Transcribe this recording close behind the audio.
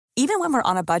Even when we're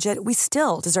on a budget, we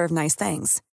still deserve nice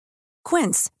things.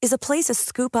 Quince is a place to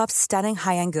scoop up stunning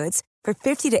high-end goods for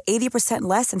 50 to 80%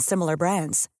 less than similar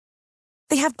brands.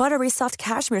 They have buttery soft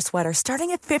cashmere sweaters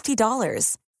starting at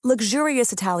 $50,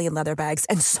 luxurious Italian leather bags,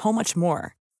 and so much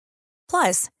more.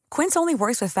 Plus, Quince only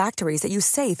works with factories that use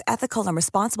safe, ethical, and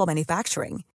responsible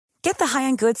manufacturing. Get the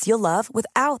high-end goods you'll love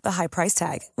without the high price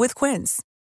tag with Quince.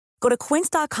 Go to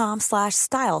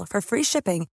quince.com/style for free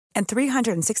shipping and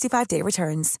 365-day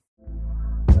returns.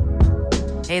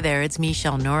 Hey there, it's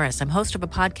Michelle Norris. I'm host of a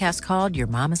podcast called Your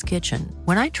Mama's Kitchen.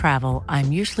 When I travel,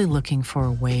 I'm usually looking for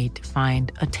a way to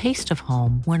find a taste of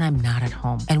home when I'm not at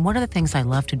home. And one of the things I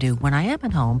love to do when I am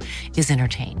at home is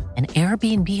entertain. And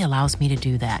Airbnb allows me to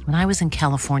do that. When I was in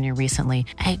California recently,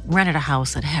 I rented a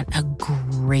house that had a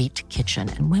great kitchen.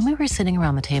 And when we were sitting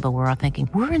around the table, we were all thinking,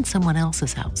 we're in someone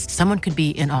else's house. Someone could be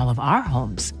in all of our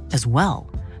homes as well.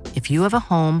 If you have a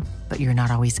home, but you're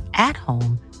not always at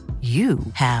home, you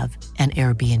have an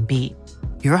Airbnb.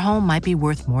 Your home might be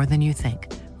worth more than you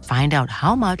think. Find out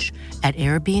how much at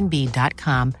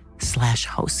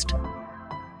airbnb.com/host.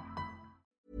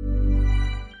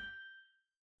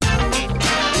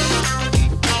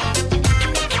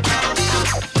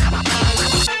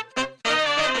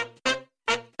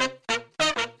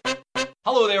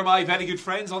 Hello there, my very good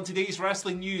friends. On today's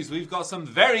wrestling news, we've got some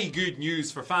very good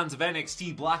news for fans of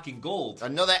NXT Black and Gold.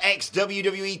 Another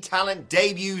ex-WWE talent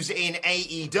debuts in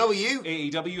AEW.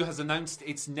 AEW has announced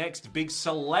its next big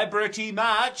celebrity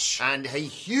match. And a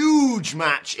huge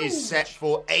match is set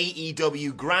for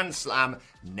AEW Grand Slam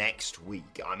next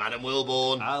week. I'm Adam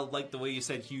Wilborn. I like the way you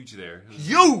said huge there.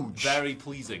 Huge! Very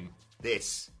pleasing.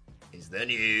 This is the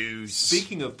news.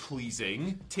 Speaking of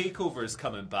pleasing, TakeOver's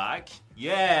coming back.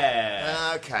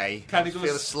 Yeah. Okay. Kind of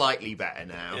feels slightly better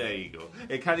now. There you go.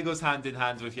 It kind of goes hand in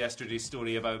hand with yesterday's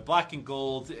story about Black and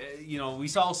Gold. We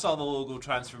all saw the logo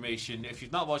transformation. If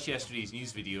you've not watched yesterday's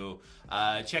news video,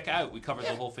 check it out. We covered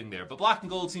the whole thing there. But Black and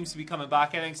Gold seems to be coming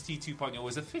back. NXT 2.0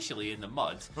 is officially in the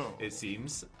mud, it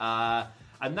seems.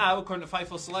 And now, according to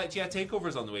Fightful Select,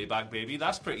 TakeOver's on the way back, baby.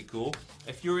 That's pretty cool.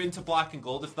 If you're into Black and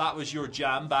Gold, if that was your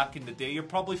jam back in the day, you're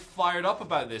probably fired up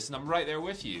about this, and I'm right there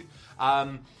with you.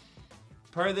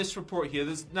 Per this report here,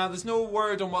 there's no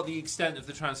word on what the extent of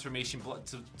the transformation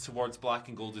towards Black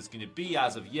and Gold is going to be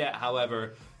as of yet.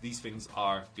 However, these things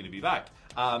are going to be back.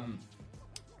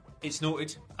 It's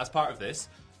noted as part of this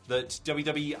that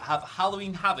WWE have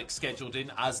Halloween Havoc scheduled in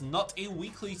as not a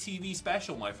weekly TV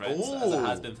special, my friends, as it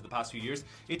has been for the past few years.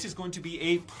 It is going to be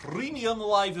a premium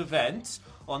live event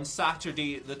on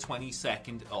Saturday, the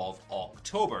 22nd of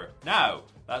October. Now,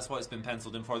 that's what it's been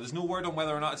penciled in for. There's no word on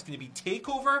whether or not it's going to be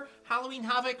TakeOver Halloween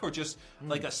Havoc or just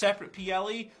like a separate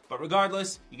PLE, but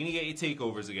regardless, you're going to get your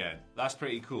TakeOvers again. That's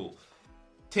pretty cool.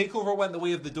 TakeOver went the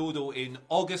way of the dodo in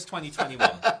August 2021.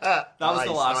 That was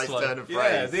the last one. Turn of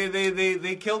phrase.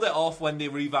 They killed it off when they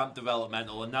revamped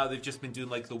developmental, and now they've just been doing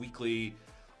like the weekly.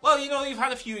 Well, they've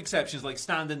had a few exceptions, like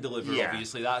Stand and Deliver,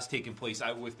 obviously. That's taken place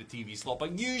out with the TV slot.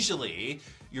 But usually,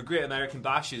 your Great American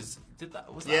Bashes...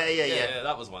 Yeah,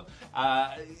 that was one.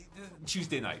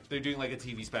 Tuesday night. They're doing like a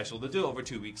TV special. They do it over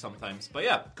 2 weeks sometimes. But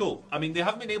yeah, cool. I mean, they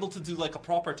haven't been able to do like a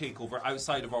proper takeover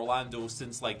outside of Orlando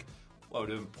since like... Well,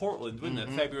 in Portland, wouldn't it?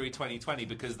 February 2020,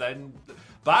 because then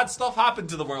bad stuff happened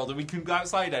to the world and we couldn't go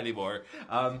outside anymore.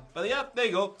 But yeah, there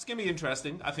you go. It's going to be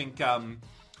interesting. I think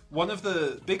one of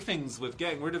the big things with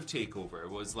getting rid of TakeOver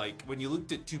was like when you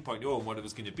looked at 2.0 and what it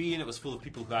was going to be, and it was full of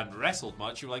people who hadn't wrestled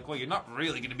much, you're like, well, you're not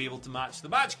really going to be able to match the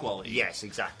match quality. Yes,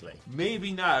 exactly.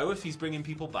 Maybe now, if he's bringing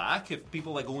people back, if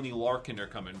people like Oney Lorcan are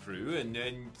coming through, and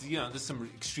there's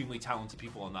some extremely talented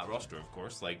people on that roster, of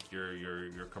course, like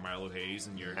your Carmelo Hayes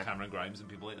and your Cameron Grimes and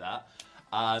people like that,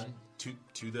 to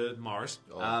the Mars.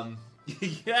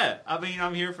 Yeah, I mean,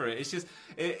 I'm here for it. It's just,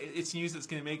 it's news that's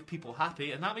going to make people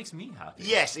happy, and that makes me happy.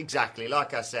 Yes, exactly.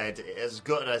 Like I said, as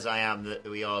gutted as I am that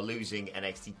we are losing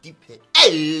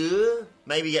NXT,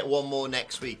 maybe get one more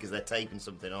next week because they're taping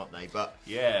something, aren't they? But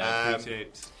yeah,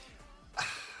 appreciate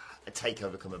a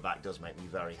TakeOver coming back does make me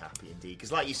very happy indeed.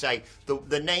 Because like you say,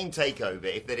 the name TakeOver,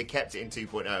 if they'd have kept it in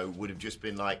 2.0, would have just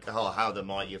been like, oh, how the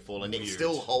mighty have fallen. Weird. It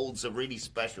still holds a really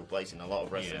special place in a lot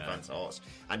of wrestling fans' hearts.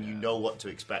 And you know what to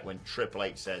expect when Triple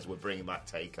H says we're bringing back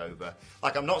TakeOver.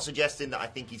 Like, I'm not suggesting that I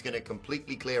think he's going to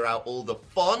completely clear out all the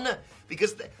fun,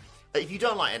 because... if you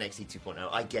don't like NXT 2.0,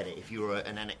 I get it. If you're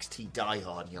an NXT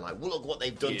diehard and you're like, well, look what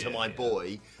they've done to my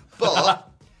boy. But...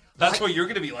 That's what you're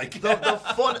going to be like. the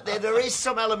fun, there is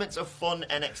some elements of fun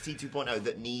NXT 2.0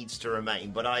 that needs to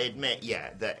remain. But I admit,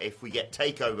 that if we get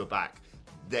TakeOver back,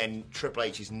 then Triple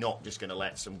H is not just going to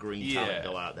let some green talent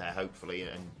go out there, hopefully,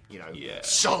 and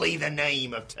sully the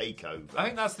name of TakeOver. I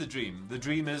think that's the dream. The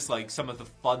dream is like some of the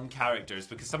fun characters,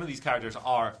 because some of these characters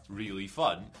are really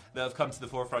fun, that have come to the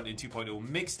forefront in 2.0,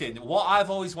 mixed in. What I've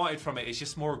always wanted from it is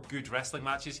just more good wrestling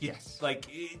matches. Yes. Like,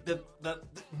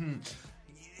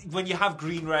 when you have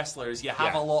green wrestlers, you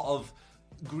have a lot of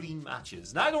green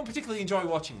matches. Now, I don't particularly enjoy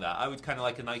watching that. I would kind of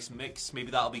like a nice mix.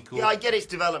 Maybe that'll be cool. Yeah, I get it's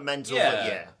developmental, but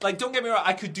yeah. Like, don't get me wrong,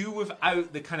 I could do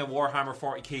without the kind of Warhammer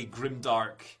 40k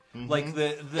grimdark. Like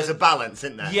there's a balance,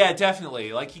 isn't there? Yeah,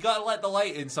 definitely. Like, you gotta let the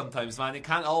light in sometimes, man. It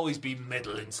can't always be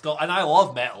metal and skull. And I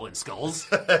love metal and skulls,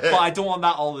 but I don't want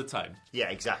that all the time. Yeah,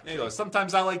 exactly. There you go.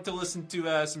 Sometimes I like to listen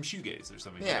to some shoegaze or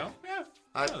something. Yeah.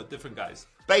 Different guys.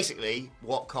 Basically,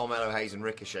 what Carmelo Hayes and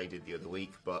Ricochet did the other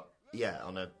week, but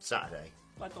on a Saturday.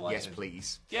 Let the light yes, in.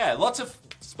 please. Yeah, lots of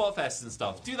spot fests and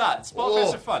stuff. Do that. Spot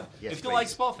fests are fun. Yes, if you don't like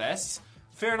spot fests,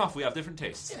 fair enough, we have different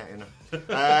tastes. Yeah,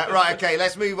 right, okay,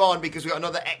 let's move on, because we've got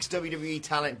another ex-WWE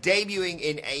talent debuting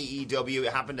in AEW.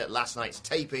 It happened at last night's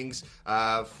tapings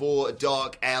for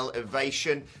Dark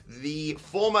Elevation. The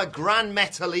former Gran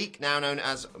Metalik, now known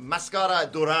as Mascara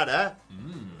Dorada.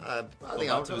 I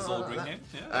think I'll his old ring name.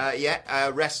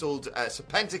 Wrestled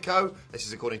Serpentico. This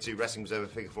is according to Wrestling Observer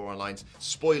Figure 4 Online's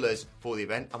spoilers for the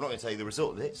event. I'm not going to tell you the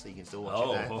result of it, so you can still watch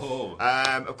it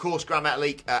there. Of course, Gran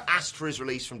Metalik asked for his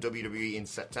release from WWE in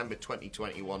September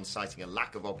 2021, citing a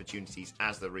lack of opportunities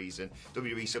as the reason.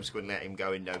 WWE subsequently let him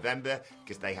go in November,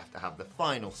 because they have to have the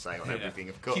final say on everything,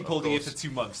 of course. Keep holding it for 2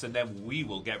 months, and then we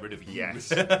will get rid of you. Yes.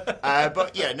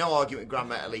 But yeah, no argument. Gran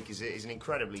Metalik is an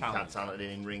incredibly talented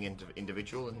in-ring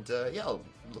individual, and I'll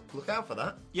look out for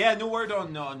that. Yeah, no word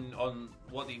on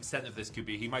what the extent of this could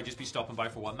be. He might just be stopping by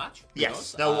for one match.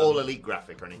 Yes, no all elite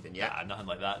graphic or anything. Yeah, nothing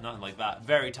like that.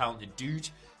 Very talented dude.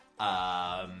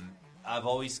 I've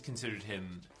always considered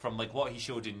him, from like what he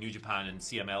showed in New Japan and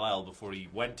CMLL before he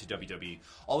went to WWE,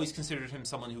 always considered him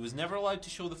someone who was never allowed to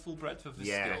show the full breadth of his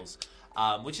skills,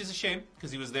 which is a shame,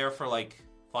 because he was there for like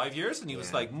 5 years, and he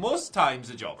was like most times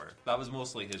a jobber. That was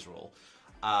mostly his role.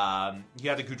 He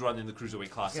had a good run in the Cruiserweight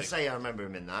Classic. I remember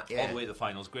him in that. All the way to the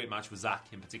finals. Great match with Zack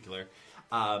in particular.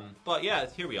 But yeah,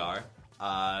 here we are.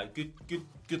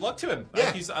 Good luck to him.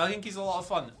 Yeah. I think he's a lot of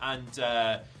fun,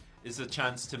 and is a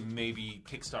chance to maybe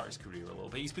kickstart his career a little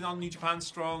bit. He's been on New Japan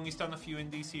Strong. He's done a few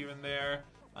indies here and there.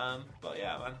 But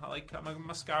yeah, man, I'm a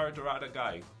Mascara Dorada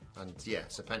guy. And yeah,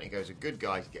 Serpentico's a good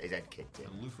guy to get his head kicked in.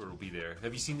 And Luther will be there.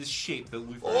 Have you seen the shape that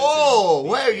Luther is in? Oh,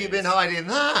 where have you been hiding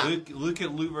that? Look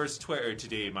at Luther's Twitter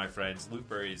today, my friends.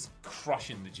 Luther is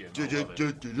crushing the gym.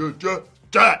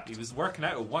 He was working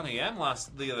out at 1 a.m.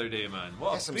 the other day, man.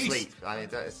 What get some beast. Sleep. I mean,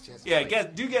 that's just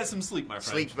get some sleep, my friend.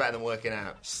 Sleep's better than working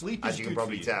out. Sleep is as you good can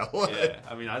probably for tell. Yeah,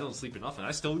 I mean, I don't sleep enough, and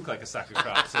I still look like a sack of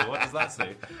crap. So what does that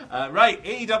say? Right,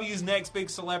 AEW's next big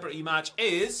celebrity match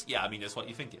is, it's what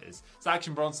you think it is. It's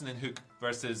Action Bronson and Hook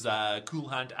versus Cool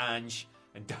Hand Ange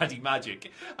and Daddy Magic.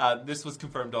 This was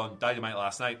confirmed on Dynamite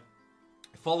last night.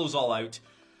 It follows All Out,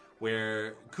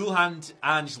 where Cool Hand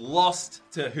Ange lost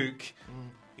to Hook.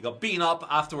 He got beaten up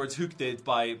afterwards. Hook did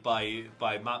by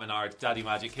Matt Menard. Daddy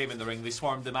Magic came in the ring. They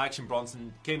swarmed him. Action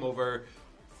Bronson came over,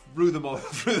 threw them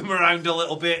around a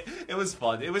little bit. It was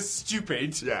fun. It was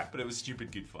stupid, but it was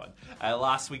stupid good fun.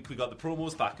 Last week we got the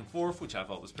promos back and forth, which I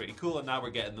thought was pretty cool, and now we're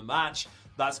getting the match.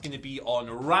 That's going to be on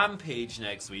Rampage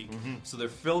next week. So they're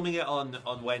filming it on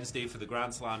Wednesday for the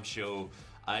Grand Slam show.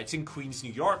 It's in Queens,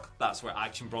 New York. That's where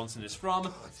Action Bronson is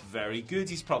from. It's very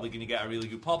good. He's probably going to get a really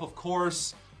good pop. Of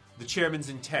course, The Chairman's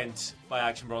Intent by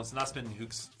Action Bronson. That's been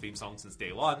Hook's theme song since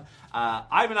day one.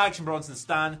 I'm an Action Bronson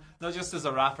stan, not just as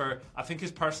a rapper. I think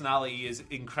his personality is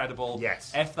incredible.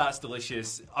 Yes. F That's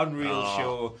Delicious. Unreal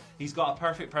show. He's got a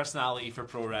perfect personality for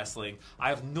pro wrestling. I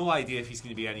have no idea if he's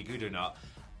going to be any good or not.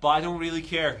 But I don't really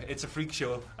care. It's a freak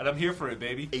show, and I'm here for it,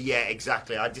 baby. Yeah,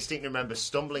 exactly. I distinctly remember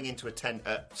stumbling into a tent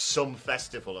at some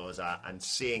festival I was at and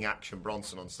seeing Action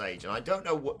Bronson on stage. And I don't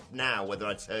know now whether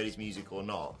I'd heard his music or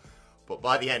not. But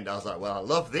by the end, I was like, well, I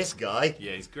love this guy.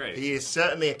 Yeah, he's great. He is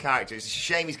certainly a character. It's a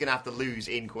shame he's going to have to lose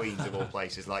in Queens, of all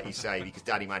places, like you say, because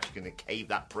Daddy Magic's going to cave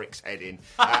that prick's head in.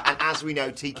 And as we know,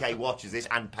 TK watches this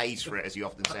and pays for it, as you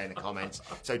often say in the comments.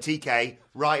 So TK,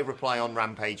 write a reply on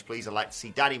Rampage, please. I'd like to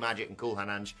see Daddy Magic and Cool Hand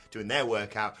Ange doing their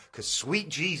workout, because sweet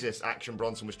Jesus, Action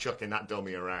Bronson was chucking that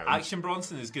dummy around. Action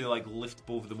Bronson is going to lift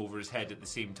both of them over his head at the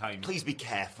same time. Please be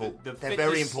careful. The They're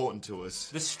very important to us.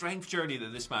 The strength journey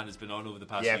that this man has been on over the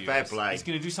past few years. Fair play. play. He's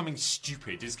going to do something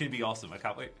stupid. It's going to be awesome. I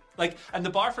can't wait. Like, and the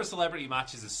bar for celebrity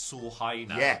matches is so high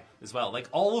now. Yeah. As well. Like,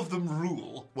 all of them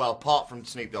rule. Well, apart from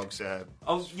Snoop Dogg's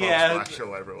Oh yeah, Splash or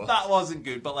whatever it was. that wasn't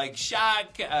good. But like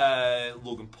Shaq,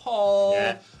 Logan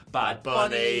Paul, Bad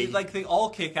Bunny, like they all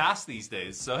kick ass these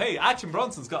days. So hey, Action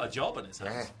Bronson's got a job in his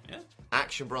hands. Yeah.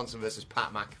 Action Bronson versus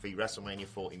Pat McAfee, WrestleMania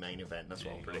 40 main event. That's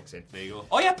what I'm predicting. There you go.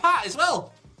 Oh yeah, Pat as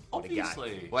well.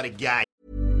 Obviously. What a guy.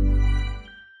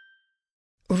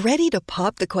 Ready to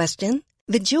pop the question?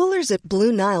 The jewelers at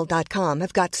BlueNile.com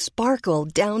have got sparkle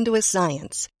down to a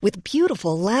science with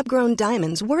beautiful lab-grown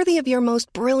diamonds worthy of your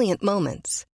most brilliant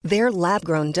moments. Their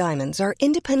lab-grown diamonds are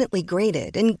independently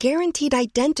graded and guaranteed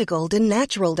identical to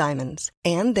natural diamonds,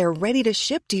 and they're ready to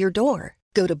ship to your door.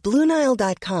 Go to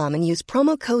BlueNile.com and use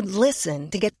promo code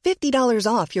LISTEN to get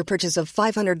 $50 off your purchase of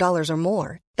 $500 or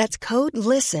more. That's code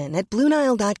LISTEN at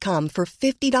BlueNile.com for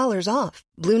 $50 off.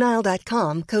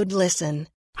 BlueNile.com, code LISTEN.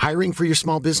 Hiring for your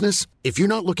small business? If you're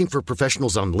not looking for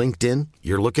professionals on LinkedIn,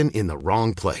 you're looking in the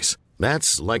wrong place.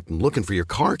 That's like looking for your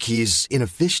car keys in a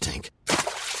fish tank.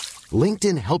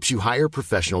 LinkedIn helps you hire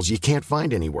professionals you can't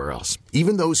find anywhere else,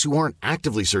 even those who aren't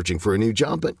actively searching for a new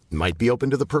job but might be open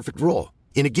to the perfect role.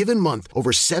 In a given month,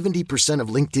 over 70% of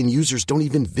LinkedIn users don't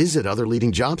even visit other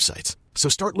leading job sites. So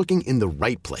start looking in the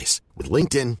right place. With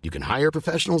LinkedIn, you can hire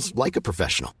professionals like a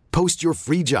professional. Post your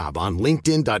free job on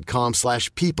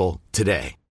linkedin.com/people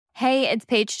today. Hey, it's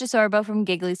Paige DeSorbo from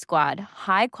Giggly Squad.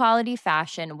 High quality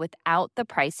fashion without the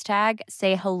price tag.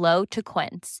 Say hello to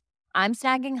Quince. I'm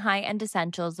snagging high-end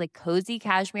essentials like cozy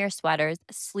cashmere sweaters,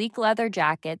 sleek leather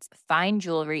jackets, fine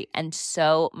jewelry, and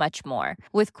so much more.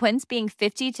 With Quince being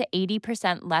 50 to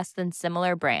 80% less than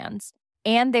similar brands.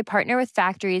 And they partner with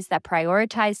factories that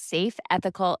prioritize safe,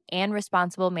 ethical, and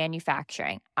responsible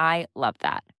manufacturing. I love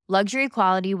that. Luxury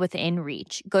quality within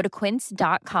reach. Go to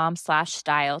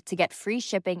quince.com/style to get free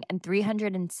shipping and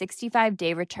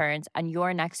 365-day returns on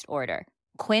your next order.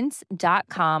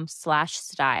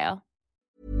 Quince.com/style.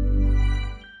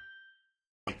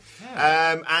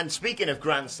 And speaking of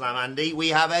Grand Slam, Andy, we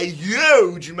have a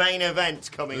huge main event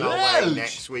coming our way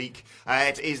next week.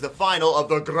 It is the final of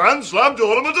the Grand Slam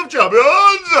Tournament of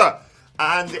Champions!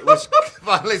 And it was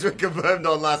finalists were confirmed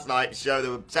on last night's show.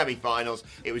 There were semi-finals.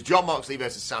 It was Jon Moxley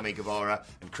versus Sammy Guevara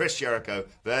and Chris Jericho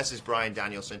versus Bryan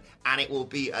Danielson. And it will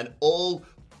be an all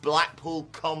Blackpool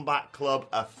Combat Club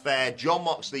affair. Jon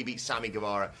Moxley beat Sammy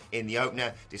Guevara in the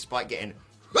opener, despite getting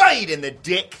right in the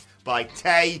dick by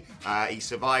Tay. He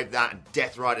survived that and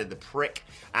death ridered the prick,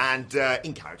 and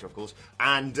in character, of course.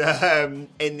 And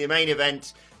in the main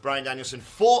event, Bryan Danielson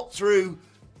fought through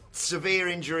severe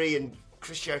injury, and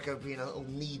Chris Jericho, being a little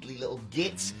needly little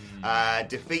git,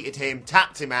 defeated him,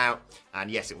 tapped him out,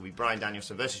 and yes, it will be Bryan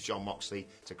Danielson versus Jon Moxley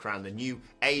to crown the new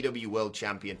AEW World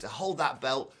Champion, to hold that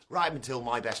belt right until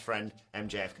my best friend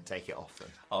MJF can take it off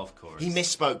them. Of course. He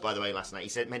misspoke, by the way, last night. He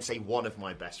said meant to say one of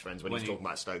my best friends when he was talking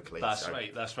about Stokely. That's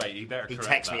right. He better correct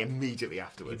texted that. me immediately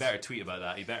afterwards. He better tweet about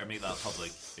that. He better make that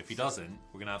public. If he doesn't,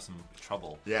 we're going to have some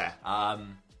trouble. Yeah.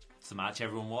 It's the match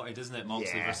everyone wanted, isn't it?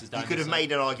 Moxley versus Danielson. You could have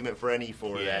made an argument for any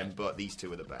four of them, but these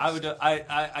two are the best.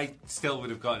 I still would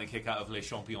have gotten a kick out of Les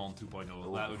Champions 2.0.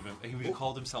 That would have been, he would have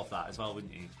called himself that as well,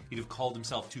 wouldn't he? He'd have called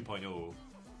himself 2.0.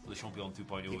 Les Champions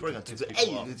 2.0. He probably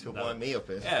to wind me up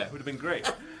here. Yeah, it would have been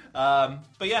great. But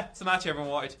yeah, it's the match everyone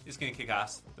wanted. It's going to kick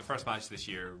ass. The first match this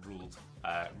year ruled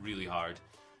really hard.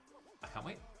 I can't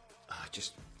wait.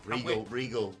 Just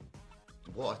Regal.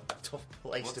 What a tough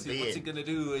place to be in. What's he going to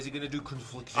do? Is he going to do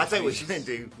conflict? I think what he's going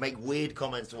to do, make weird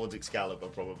comments towards Excalibur,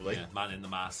 probably. Yeah, man in the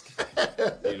mask.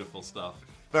 Beautiful stuff.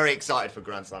 Very excited for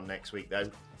Grand Slam next week,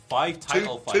 though. 5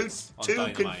 title fights on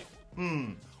Dynamite.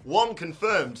 One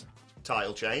confirmed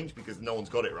title change, because no one's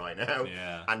got it right now.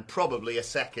 Yeah. And probably a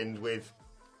second with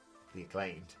the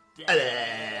Acclaimed.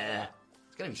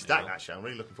 It's going to be stacked, that show. I'm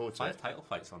really looking forward to it. 5 title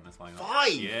fights on this lineup.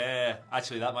 5? Yeah.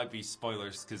 Actually, that might be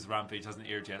spoilers because Rampage hasn't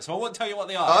aired yet. So I won't tell you what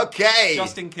they are. Okay.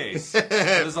 Just in case.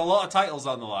 There's a lot of titles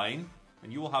on the line,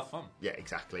 and you will have fun. Yeah,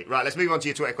 exactly. Right, let's move on to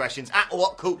your Twitter questions. At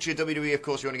What Culture WWE, of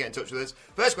course, you want to get in touch with us.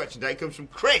 First question today comes from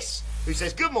Chris, who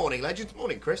says, good morning, legends.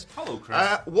 Morning, Chris. Hello,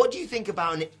 Chris. What do you think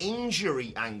about an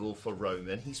injury angle for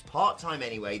Roman? He's part-time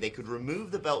anyway. They could remove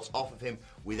the belts off of him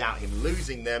without him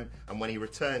losing them, and when he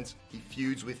returns, he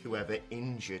feuds with whoever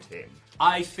injured him.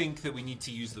 I think that we need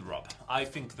to use the rub. I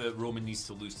think that Roman needs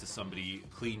to lose to somebody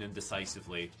clean and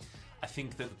decisively. I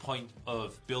think that the point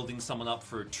of building someone up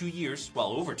for 2 years,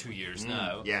 well, over 2 years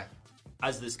now,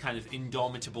 as this kind of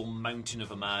indomitable mountain of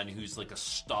a man who's like a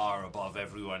star above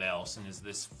everyone else and is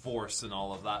this force and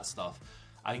all of that stuff,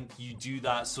 I think you do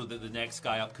that so that the next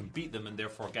guy up can beat them and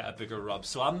therefore get a bigger rub.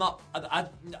 So I'm not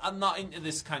into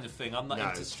this kind of thing. I'm not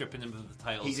into stripping him of the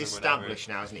titles. He's established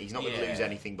now, isn't he? He's not going to lose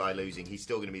anything by losing. He's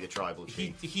still going to be the tribal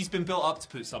chief. He's been built up to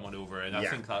put someone over, and I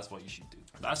think that's what you should do.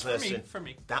 That's for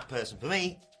me. That person for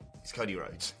me is Cody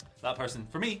Rhodes. That person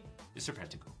for me is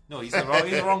Serpentico. No, he's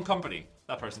the wrong company.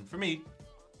 That person for me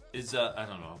is I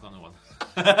don't know. I've got no one.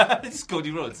 It's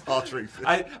Cody Rhodes. R-Truth.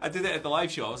 I did it at the live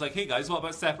show. I was like, hey guys, what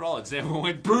about Seth Rollins? Everyone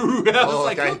went boo. I was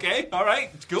like, okay, all right,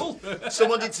 cool.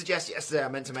 Someone did suggest yesterday, I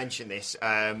meant to mention this,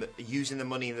 using the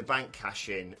Money in the Bank cash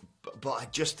in, but I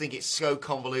just think it's so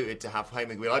convoluted to have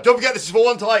Heyman be like, don't forget this is for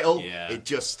one title. Yeah. It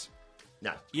just...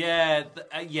 No. Yeah,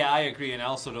 I agree, and I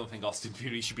also don't think Austin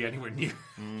Theory should be anywhere near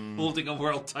holding a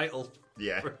world title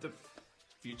for the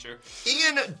future.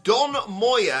 Ian Don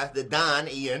Moyer, the Dan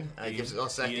Ian, gives us our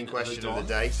second question of the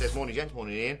day. Says, morning, gents.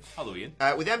 Morning, Ian. Hello, Ian.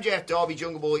 With MJF, Darby,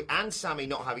 Jungle Boy, and Sammy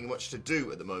not having much to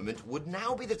do at the moment, would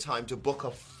now be the time to book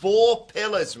a 4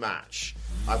 Pillars match.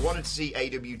 I wanted to see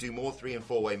AW do more 3- and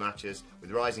 4-way matches with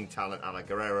rising talent a la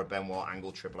Guerrero, Benoit,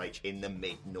 Angle, Triple H in the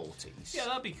mid-noughties. Yeah,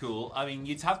 that'd be cool. I mean,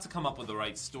 you'd have to come up with the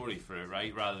right story for it,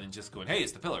 right? Rather than just going, hey,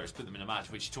 it's the Pillars, put them in a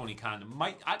match, which Tony Khan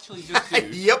might actually just do.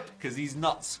 Yep. Because he's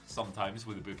nuts sometimes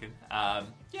with the booking.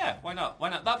 Yeah, why not? Why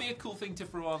not? That'd be a cool thing to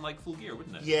throw on, like, Full Gear,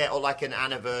 wouldn't it? Yeah, or like an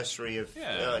anniversary of...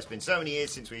 it's been so many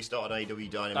years since we started AW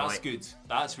Dynamite. That's good.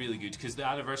 That's really good, because the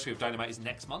anniversary of Dynamite is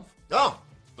next month. Oh,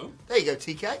 boom. There you go,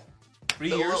 TK. 3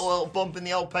 years. A little bump in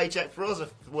the old paycheck for us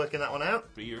of working that one out.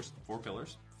 3 years, 4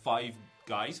 Pillars, 5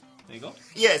 guys. There you go.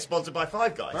 Yeah, it's sponsored by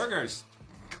Five Guys. Burgers.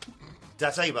 Did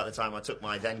I tell you about the time I took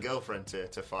my then girlfriend to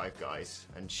Five Guys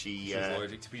and she was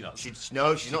allergic to peanuts? She's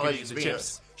not allergic to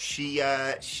peanuts.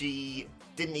 She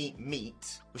didn't eat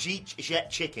meat. Well, she ate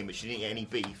chicken, but she didn't eat any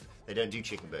beef. They don't do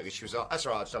chicken burgers. She was like, that's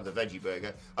all right, I'll just have the veggie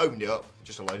burger. Opened it up,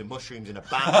 just a load of mushrooms in a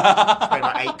bag. Paid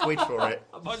about £8 for it.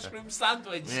 A mushroom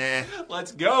sandwich. Yeah.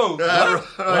 Let's go.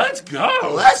 Let's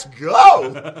go. Let's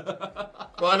go.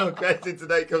 Final question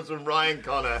today comes from Ryan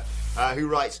Connor, who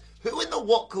writes, who in the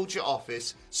What Culture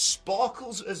office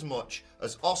sparkles as much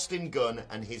as Austin Gunn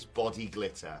and his body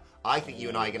glitter? I think you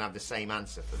and I are going to have the same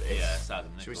answer for this. Yeah, it's Adam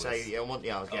Nicholas. Should we say, I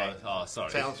was getting. Oh, sorry.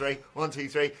 Say on 3. 1, 2,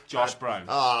 3. Josh Brown.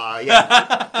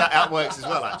 Yeah. that works as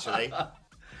well, actually.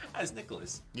 As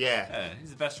Nicholas. Yeah.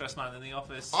 He's the best dressed man in the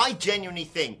office. I genuinely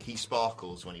think he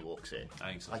sparkles when he walks in.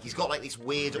 I think so. Like, he's got like this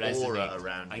weird aura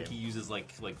around him. I think he uses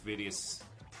like various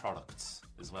products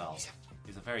as well.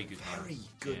 He's a very good man. Very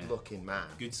good-looking man.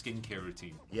 Good skincare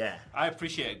routine. Yeah. I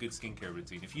appreciate a good skincare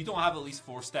routine. If you don't have at least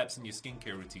 4 steps in your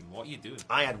skincare routine, what are you doing?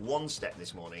 I had 1 step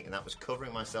this morning, and that was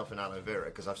covering myself in aloe vera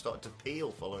because I've started to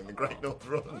peel following the Great North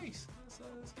Run. Nice.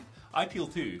 That's good. I peel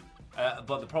too,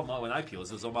 but the problem when I peel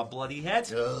is it's on my bloody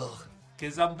head. Ugh.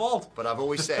 Because I'm bald. But I've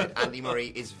always said Andy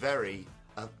Murray is very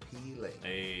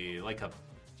appealing. Like a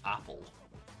apple.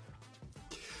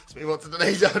 Let's move on to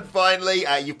today's ad finally.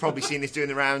 You've probably seen this doing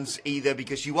the rounds either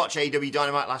because you watched AW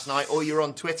Dynamite last night or you're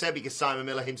on Twitter because Simon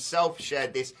Miller himself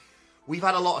shared this. We've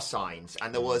had a lot of signs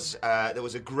and there was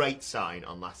a great sign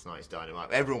on last night's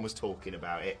Dynamite. Everyone was talking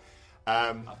about it.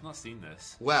 I've not seen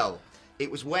this. Well, it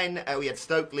was when we had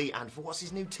Stokely and what's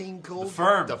his new team called? The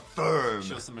Firm. The Firm.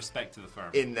 Show some respect to the Firm.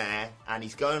 In there, and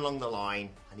he's going along the line,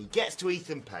 and he gets to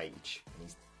Ethan Page,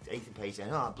 and Ethan Page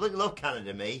saying, I bloody love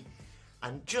Canada, me.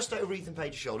 And just over Ethan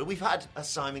Page's shoulder, we've had a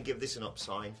Simon Give This An Up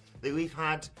sign. We've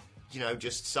had,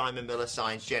 just Simon Miller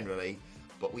signs generally,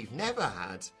 but we've never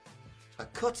had a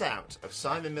cutout of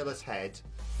Simon Miller's head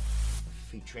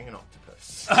featuring an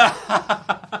octopus.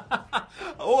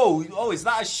 Oh, is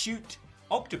that a shoot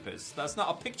octopus? That's not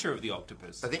a picture of the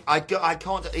octopus. I think I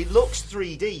can't. It looks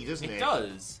 3D, doesn't it? It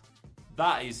does.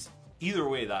 That is either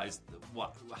way. That is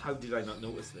what. How did I not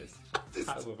notice this?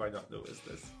 How have I not noticed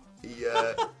this?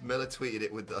 Miller tweeted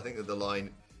it with I think the line.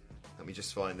 Let me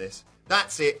just find this.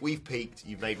 That's it. We've peaked.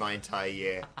 You've made my entire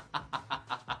year.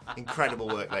 Incredible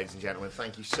work, ladies and gentlemen.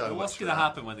 Thank you so much. What's going to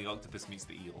happen when the octopus meets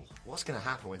the eel? What's going to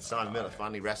happen when Simon Miller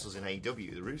finally wrestles in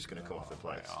AEW? The roof's going to come off the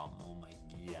place. Oh my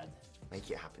god!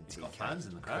 Make it happen, TK. Got fans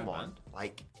in the crowd, Come on, man.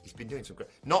 like he's been doing some great.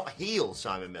 Not heel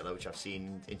Simon Miller, which I've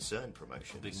seen in certain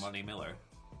promotions. Big Money Miller.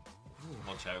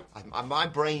 Watch out! My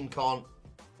brain can't.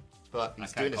 But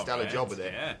he's doing a stellar job with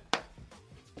it. Yeah.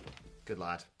 Good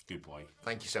lad. Good boy.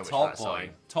 Thank you so much Top for that boy. sign.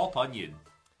 Top onion.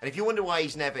 And if you wonder why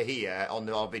he's never here on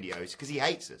our videos, because he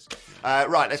hates us.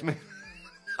 Right, let's move.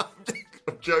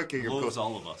 I'm joking, of course.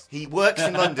 All of us. He works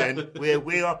in London.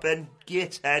 We're up in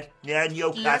Gateshead, near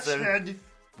Newcastle.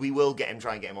 We will try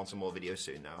and get him on some more videos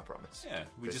soon now, I promise. Yeah,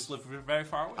 we just live very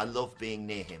far away. I love being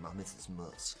near him. I miss his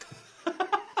musk.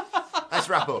 let's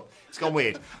wrap up. It's gone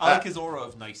weird. I like his aura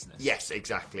of niceness. Yes,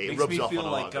 exactly. It Makes rubs me off feel on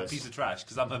a like lot a of us. piece of trash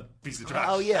because I'm a piece of trash.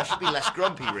 Oh yeah, I should be less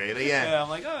grumpy, really. Yeah. Yeah, I'm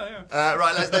like, oh yeah.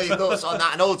 Right, let us know your thoughts on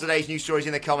that and all today's news stories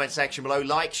in the comment section below.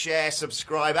 Like, share,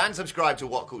 subscribe, and subscribe to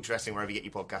What Culture Wrestling wherever you get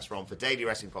your podcasts from for daily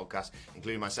wrestling podcasts,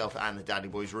 including myself and the Daddy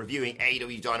Boys reviewing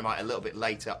AEW Dynamite a little bit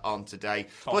later on today.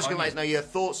 Plus, you can let us know your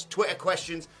thoughts, Twitter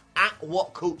questions at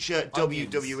What Culture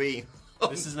WWE.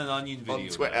 This is an onion video. On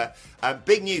Twitter.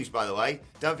 Big news, by the way.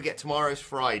 Don't forget tomorrow's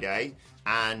Friday.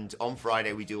 And on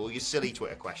Friday, we do all your silly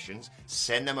Twitter questions.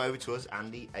 Send them over to us,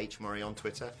 Andy H. Murray on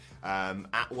Twitter,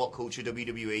 at What Culture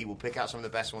WWE. We'll pick out some of the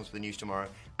best ones for the news tomorrow.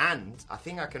 And I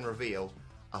think I can reveal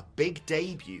a big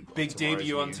debut. Big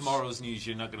debut on tomorrow's news.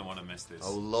 You're not going to want to miss this.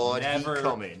 Oh, Lord, never he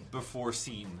coming. before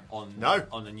seen on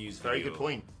the news video. Very good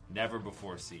point. Never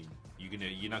before seen.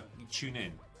 You're not tune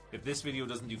in. If this video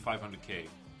doesn't do 500k,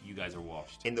 you guys are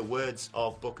washed. In the words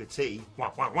of Booker T,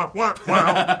 wah, wah, wah, wah,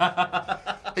 wah.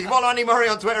 You can follow Andy Murray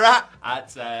on Twitter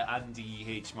at Andy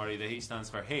H. Murray. The H stands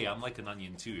for, hey, I'm like an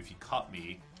onion too. If you cut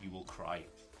me, you will cry.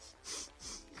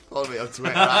 Follow me on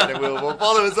Twitter at Will.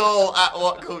 Follow us all at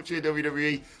What Culture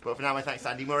WWE. But for now, my thanks to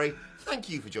Andy Murray. Thank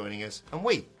you for joining us, and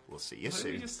we will see you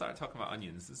soon. We just started talking about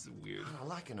onions. This is weird. I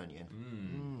like an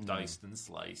onion. Diced and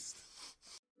sliced.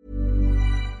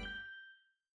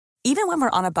 Even when we're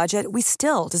on a budget, we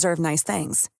still deserve nice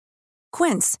things.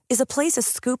 Quince is a place to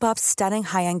scoop up stunning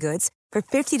high-end goods for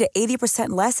 50 to 80%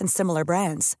 less than similar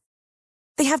brands.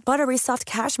 They have buttery soft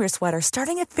cashmere sweaters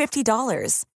starting at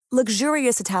 $50,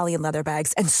 luxurious Italian leather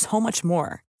bags, and so much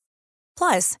more.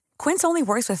 Plus, Quince only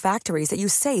works with factories that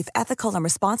use safe, ethical, and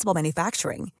responsible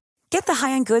manufacturing. Get the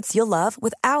high-end goods you'll love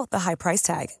without the high price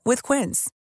tag with Quince.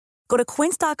 Go to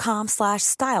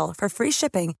quince.com/style for free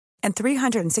shipping and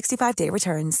 365-day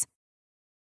returns.